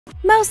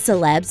Most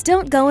celebs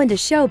don't go into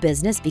show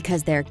business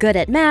because they're good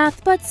at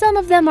math, but some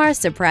of them are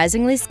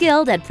surprisingly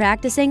skilled at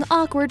practicing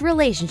awkward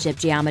relationship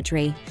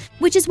geometry,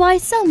 which is why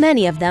so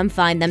many of them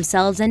find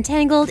themselves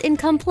entangled in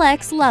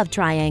complex love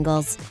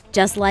triangles.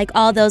 Just like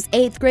all those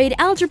 8th grade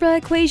algebra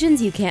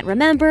equations you can't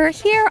remember,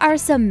 here are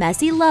some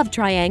messy love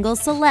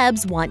triangles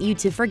celebs want you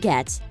to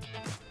forget.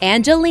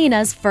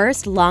 Angelina's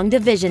first long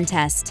division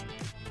test.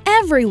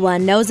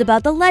 Everyone knows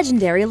about the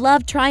legendary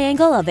love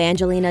triangle of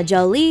Angelina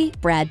Jolie,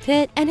 Brad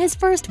Pitt, and his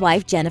first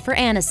wife Jennifer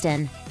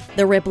Aniston.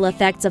 The ripple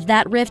effects of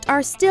that rift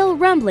are still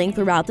rumbling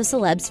throughout the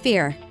celeb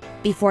sphere.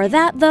 Before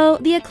that, though,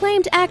 the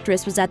acclaimed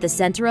actress was at the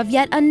center of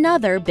yet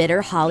another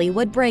bitter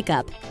Hollywood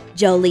breakup.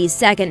 Jolie's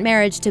second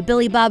marriage to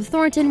Billy Bob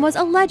Thornton was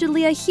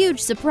allegedly a huge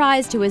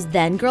surprise to his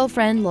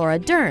then-girlfriend Laura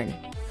Dern,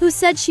 who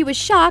said she was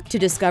shocked to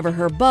discover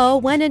her beau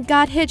when it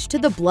got hitched to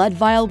the blood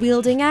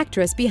vial-wielding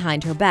actress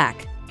behind her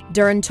back.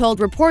 Dern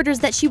told reporters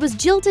that she was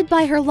jilted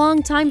by her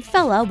longtime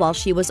fella while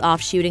she was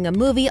off shooting a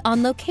movie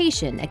on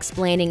location,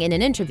 explaining in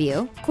an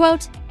interview,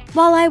 quote,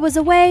 "While I was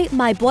away,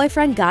 my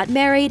boyfriend got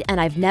married and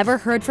I've never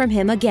heard from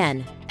him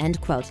again," end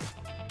quote.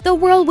 The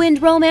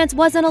whirlwind romance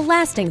wasn't a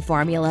lasting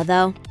formula,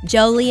 though.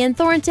 Jolie and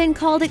Thornton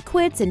called it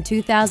quits in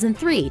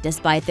 2003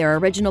 despite their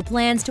original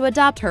plans to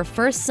adopt her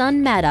first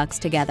son Maddox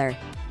together.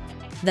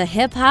 The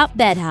hip-hop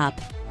bed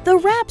hop. The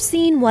rap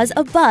scene was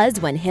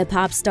abuzz when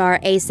hip-hop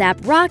star A$AP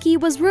Rocky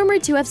was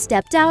rumored to have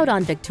stepped out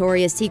on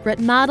Victoria's Secret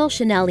model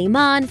Chanel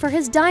Iman for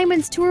his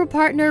Diamonds tour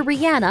partner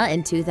Rihanna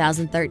in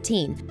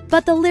 2013,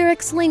 but the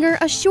lyric slinger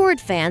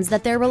assured fans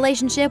that their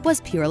relationship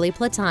was purely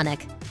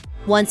platonic.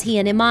 Once he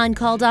and Iman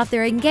called off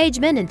their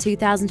engagement in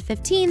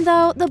 2015,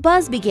 though, the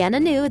buzz began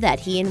anew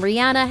that he and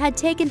Rihanna had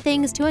taken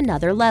things to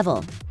another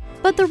level.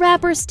 But the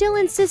rapper still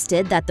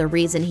insisted that the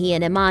reason he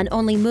and Iman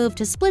only moved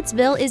to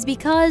Splitsville is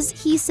because,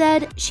 he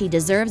said, she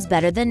deserves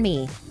better than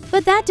me.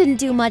 But that didn't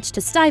do much to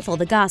stifle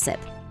the gossip.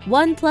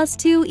 1 +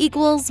 2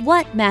 =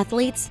 what,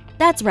 mathletes?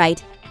 That's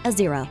right, a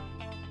 0.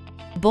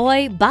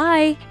 Boy,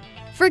 bye!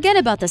 Forget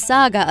about the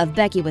saga of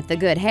Becky with the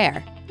good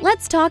hair.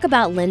 Let's talk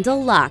about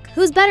Lyndall Locke,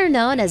 who's better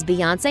known as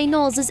Beyoncé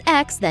Knowles'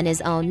 ex than his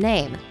own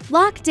name.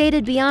 Locke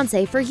dated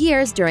Beyoncé for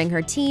years during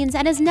her teens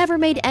and has never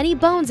made any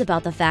bones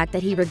about the fact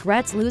that he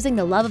regrets losing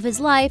the love of his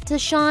life to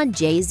Sean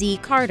Jay-Z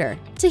Carter.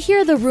 To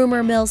hear the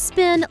rumor mill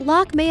spin,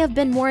 Locke may have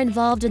been more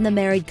involved in the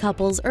married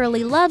couple's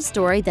early love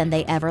story than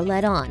they ever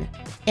let on.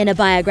 In a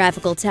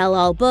biographical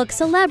tell-all book,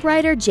 celeb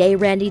writer J.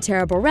 Randy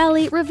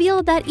Taraborelli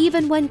revealed that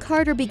even when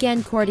Carter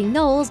began courting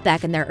Knowles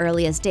back in their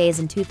earliest days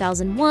in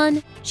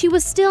 2001, she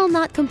was still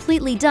not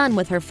completely done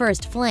with her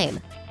first flame.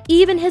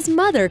 Even his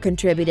mother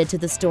contributed to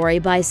the story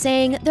by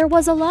saying there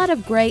was a lot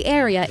of gray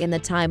area in the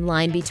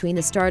timeline between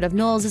the start of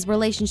Knowles'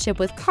 relationship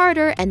with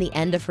Carter and the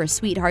end of her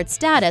sweetheart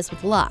status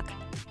with Locke.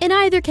 In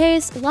either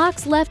case,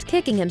 Locke's left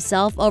kicking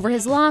himself over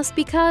his loss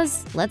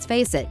because, let's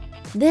face it,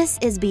 this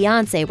is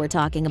Beyoncé we're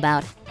talking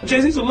about.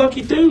 Jay-Z's a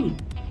lucky dude.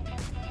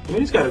 I mean,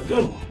 he's got a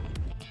good one.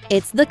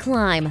 It's The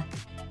Climb.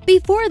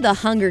 Before the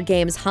Hunger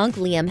Games hunk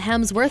Liam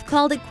Hemsworth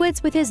called it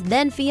quits with his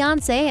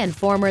then-fiancé and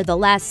former The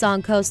Last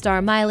Song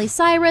co-star Miley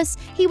Cyrus,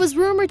 he was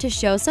rumored to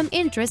show some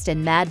interest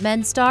in Mad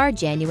Men star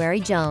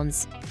January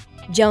Jones.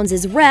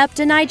 Jones's rep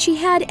denied she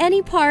had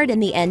any part in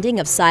the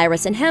ending of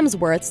Cyrus and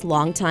Hemsworth's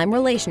longtime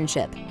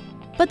relationship.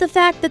 But the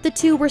fact that the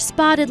two were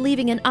spotted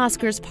leaving an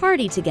Oscars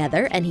party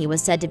together and he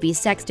was said to be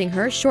sexting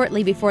her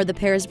shortly before the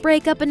pair's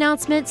breakup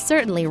announcement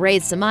certainly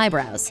raised some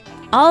eyebrows.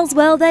 All's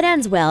well that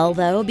ends well,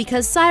 though,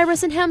 because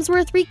Cyrus and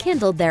Hemsworth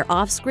rekindled their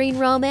off-screen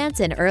romance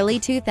in early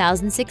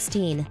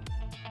 2016.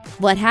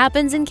 What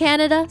happens in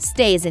Canada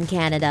stays in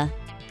Canada.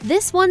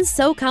 This one's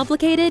so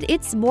complicated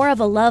it's more of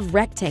a love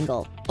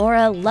rectangle, or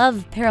a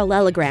love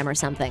parallelogram or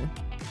something.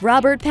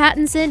 Robert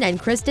Pattinson and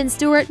Kristen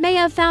Stewart may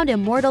have found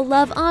immortal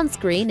love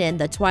on-screen in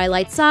the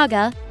Twilight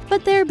Saga,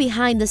 but their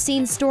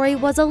behind-the-scenes story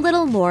was a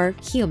little more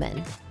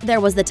human. There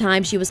was the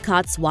time she was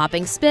caught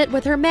swapping spit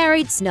with her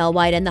married Snow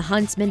White and the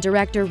Huntsman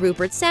director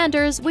Rupert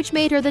Sanders, which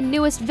made her the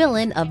newest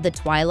villain of the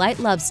Twilight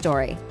love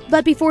story.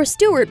 But before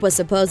Stewart was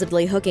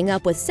supposedly hooking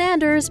up with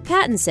Sanders,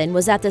 Pattinson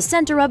was at the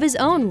center of his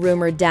own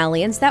rumored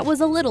dalliance that was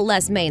a little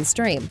less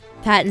mainstream.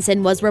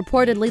 Pattinson was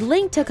reportedly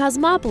linked to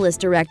Cosmopolis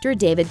director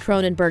David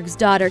Cronenberg's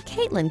daughter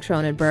Caitlin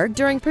Cronenberg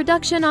during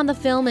production on the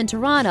film in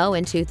Toronto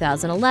in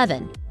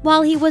 2011,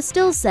 while he was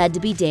still said to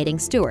be dating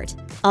Stewart.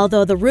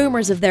 Although the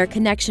rumors of their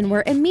connection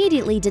were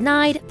immediately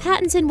denied,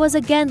 Pattinson was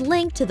again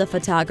linked to the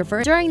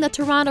photographer during the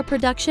Toronto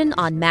production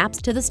on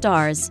Maps to the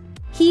Stars.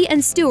 He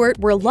and Stewart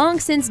were long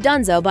since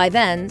donezo by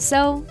then,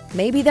 so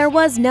maybe there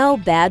was no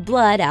bad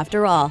blood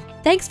after all.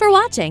 Thanks for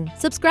watching!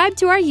 Subscribe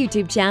to our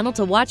YouTube channel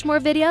to watch more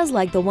videos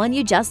like the one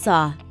you just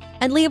saw.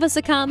 And leave us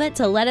a comment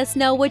to let us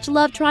know which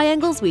love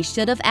triangles we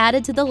should have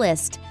added to the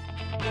list.